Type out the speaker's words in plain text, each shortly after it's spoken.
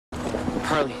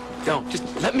Carly, don't. Just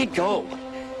let me go.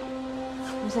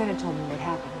 Rosanna told me what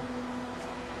happened.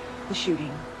 The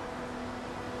shooting.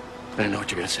 I know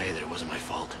what you're gonna say, that it wasn't my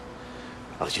fault.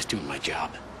 I was just doing my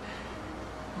job.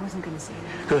 I wasn't gonna say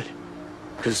that. Good.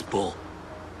 Because it's bull.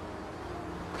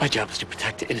 My job is to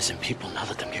protect the innocent people, not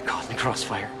let them get caught in the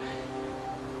crossfire.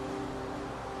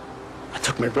 I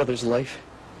took my brother's life.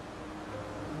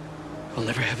 I'll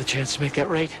never have the chance to make that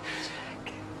right.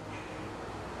 Jack,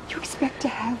 you expect to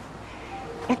have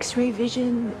X-ray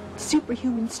vision,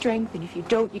 superhuman strength, and if you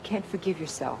don't, you can't forgive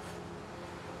yourself.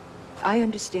 I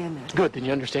understand that. Good, then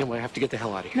you understand why I have to get the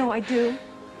hell out of here. No, I do.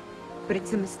 But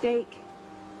it's a mistake.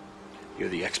 You're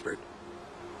the expert.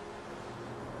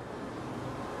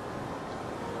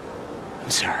 I'm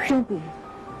sorry. Don't be.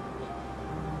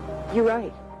 You're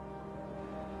right.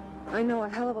 I know a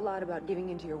hell of a lot about giving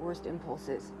into your worst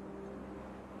impulses.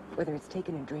 Whether it's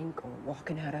taking a drink or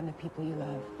walking out on the people you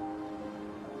love.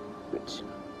 Which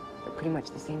are pretty much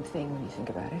the same thing when you think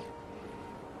about it.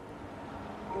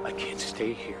 I can't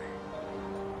stay here.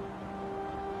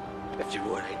 After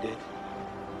what I did.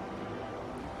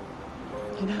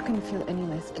 You're not going to feel any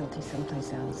less guilty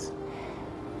someplace else.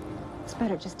 It's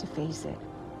better just to face it.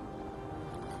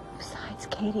 Besides,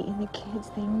 Katie and the kids,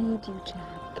 they need you,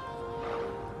 Jack.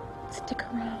 Stick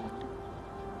around.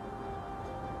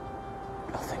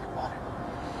 I'll think about it.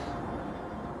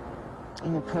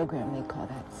 In the program, they call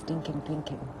that stinking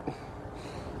thinking.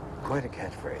 Quite a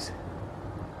catchphrase.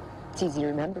 It's easy to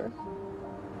remember.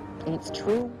 And it's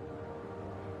true.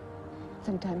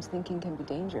 Sometimes thinking can be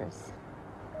dangerous.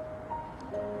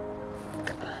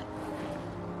 Come on.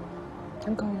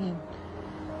 I'm going in.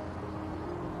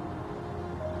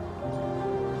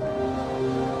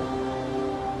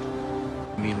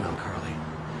 Meanwhile, Carly,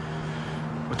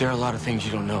 but there are a lot of things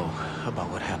you don't know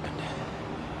about what happened.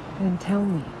 Then tell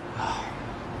me.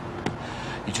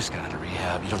 You just got out of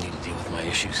rehab. You don't need to deal with my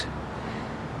issues.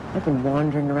 I've been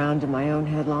wandering around in my own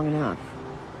head long enough.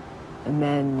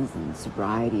 Amends and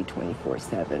sobriety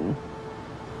 24/7.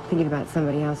 Thinking about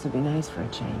somebody else would be nice for a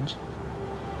change.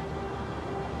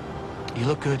 You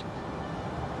look good.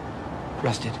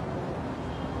 Rested.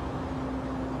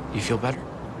 You feel better?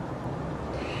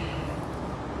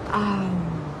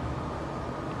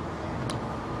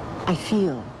 I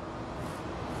feel.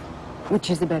 Which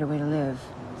is the better way to live,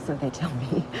 so they tell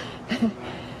me.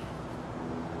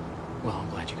 Well, I'm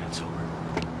glad you got sober.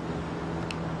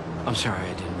 I'm sorry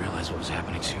I didn't realize what was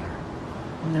happening sooner.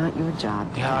 Not your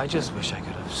job. Yeah, I just wish I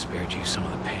could have spared you some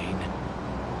of the pain.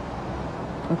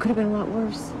 It could have been a lot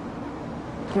worse.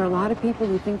 There are a lot of people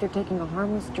who think they're taking a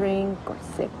harmless drink or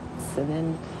six, and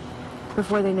then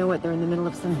before they know it, they're in the middle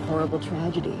of some horrible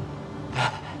tragedy.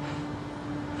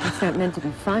 It's not meant to be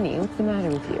funny. What's the matter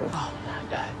with you? Oh,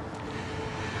 my God.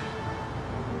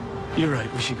 You're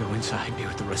right. We should go inside and be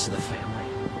with the rest of the family.